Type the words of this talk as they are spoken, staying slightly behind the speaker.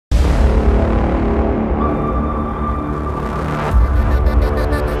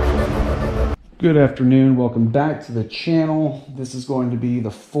Good afternoon, welcome back to the channel. This is going to be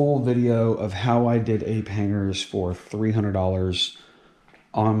the full video of how I did ape hangers for $300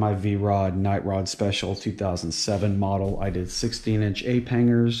 on my Vrod Nightrod Special 2007 model. I did 16-inch ape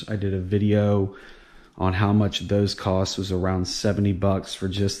hangers. I did a video on how much those cost, was around 70 bucks for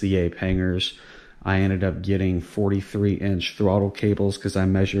just the ape hangers. I ended up getting 43-inch throttle cables because I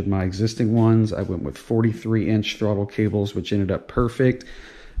measured my existing ones. I went with 43-inch throttle cables, which ended up perfect.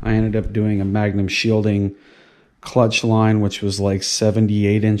 I ended up doing a Magnum shielding clutch line, which was like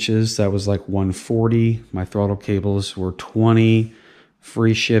 78 inches. That was like 140. My throttle cables were 20,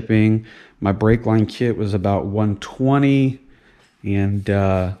 free shipping. My brake line kit was about 120.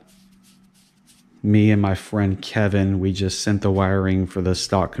 And me and my friend Kevin, we just sent the wiring for the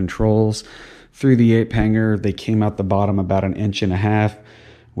stock controls through the ape hanger. They came out the bottom about 1.5 inches.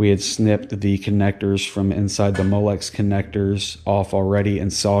 We had snipped the connectors from inside the Molex connectors off already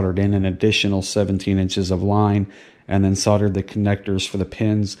and soldered in an additional 17 inches of line, and then soldered the connectors for the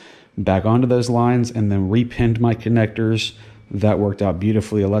pins back onto those lines, and then repinned my connectors. That worked out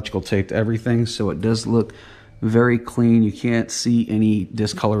beautifully. Electrical taped everything, so it does look very clean. You can't see any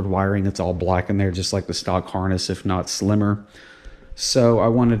discolored wiring. It's all black in there, just like the stock harness, if not slimmer. So I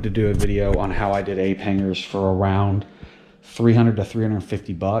wanted to do a video on how I did ape hangers for around 300 to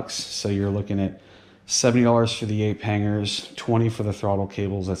 350 bucks. So you're looking at $70 for the ape hangers, 20 for the throttle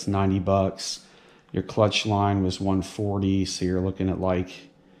cables, that's 90 bucks. Your clutch line was 140, so you're looking at like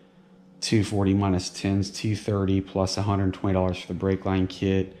 240 minus 10s, 230 plus $120 for the brake line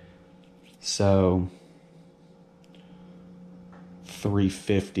kit. So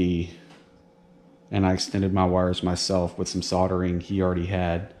 350. And I extended my wires myself with some soldering he already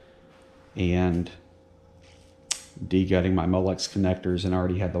had, and de-gutting my Molex connectors, and I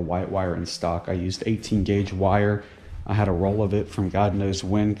already had the white wire in stock. I used 18 gauge wire. I had a roll of it from God knows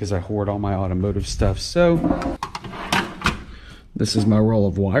when because I hoard all my automotive stuff. So this is my roll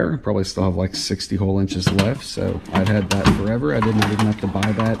of wire. I probably still have like 60 whole inches left, so I've had that forever. I did not even have to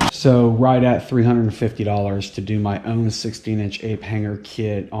buy that. So right at $350 to do my own 16-inch ape hanger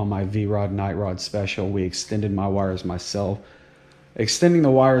kit on my Vrod Nightrod Special. We extended my wires myself. Extending the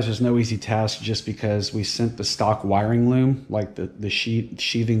wires is no easy task just because we sent the stock wiring loom, like the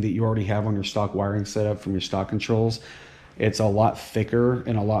sheathing that you already have on your stock wiring setup from your stock controls. It's a lot thicker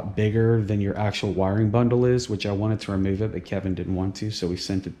and a lot bigger than your actual wiring bundle is, which I wanted to remove it, but Kevin didn't want to, so we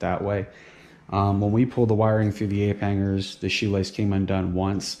sent it that way. When we pulled the wiring through the ape hangers, the shoelace came undone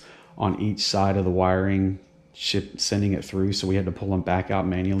once on each side of the wiring, sending it through, so we had to pull them back out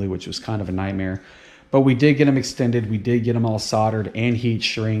manually, which was kind of a nightmare. But we did get them extended, we did get them all soldered and heat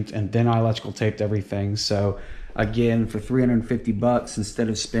shrinked, and then I electrical taped everything. So again, for 350 bucks, instead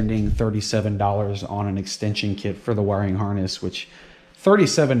of spending $37 on an extension kit for the wiring harness, which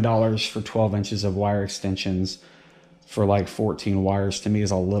 $37 for 12 inches of wire extensions for like 14 wires to me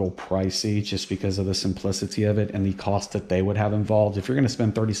is a little pricey, just because of the simplicity of it and the cost that they would have involved. If you're going to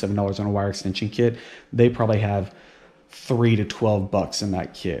spend $37 on a wire extension kit, they probably have 3 to 12 bucks in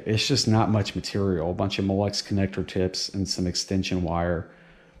that kit. It's just not much material. A bunch of Molex connector tips and some extension wire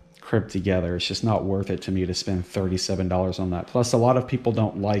crimped together. It's just not worth it to me to spend $37 on that. Plus, a lot of people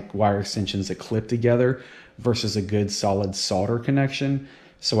don't like wire extensions that clip together versus a good solid solder connection.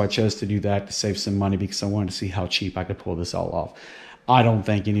 So I chose to do that to save some money because I wanted to see how cheap I could pull this all off. I don't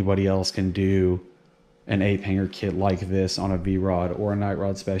think anybody else can do an ape hanger kit like this on a Vrod or a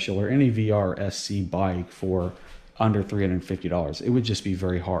Nightrod Special or any VR SC bike for under $350. It would just be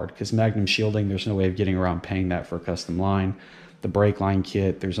very hard because Magnum shielding, there's no way of getting around paying that for a custom line. The brake line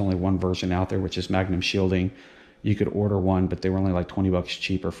kit, there's only one version out there, which is Magnum shielding. You could order one, but they were only like 20 bucks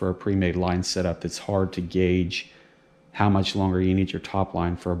cheaper for a pre-made line setup. That's hard to gauge how much longer you need your top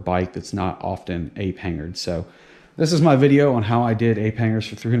line for a bike that's not often ape hangered. So this is my video on how I did ape hangers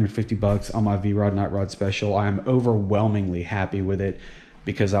for 350 bucks on my Vrod Nightrod Special. I am overwhelmingly happy with it,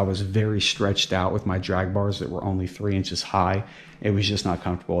 because I was very stretched out with my drag bars that were only 3 inches high. It was just not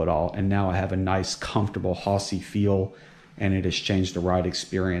comfortable at all. And now I have a nice, comfortable, hossy feel, and it has changed the ride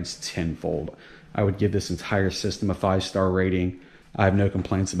experience tenfold. I would give this entire system a 5-star rating. I have no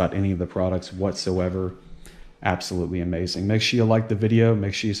complaints about any of the products whatsoever. Absolutely amazing. Make sure you like the video.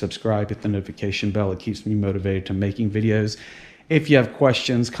 Make sure you subscribe, hit the notification bell. It keeps me motivated to making videos. If you have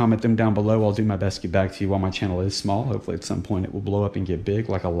questions, comment them down below. I'll do my best to get back to you while my channel is small. Hopefully at some point it will blow up and get big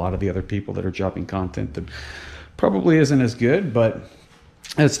like a lot of the other people that are dropping content that probably isn't as good, but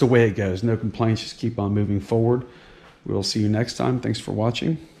that's the way it goes. No complaints, just keep on moving forward. We'll see you next time. Thanks for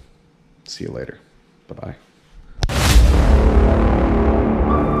watching. See you later. Bye-bye.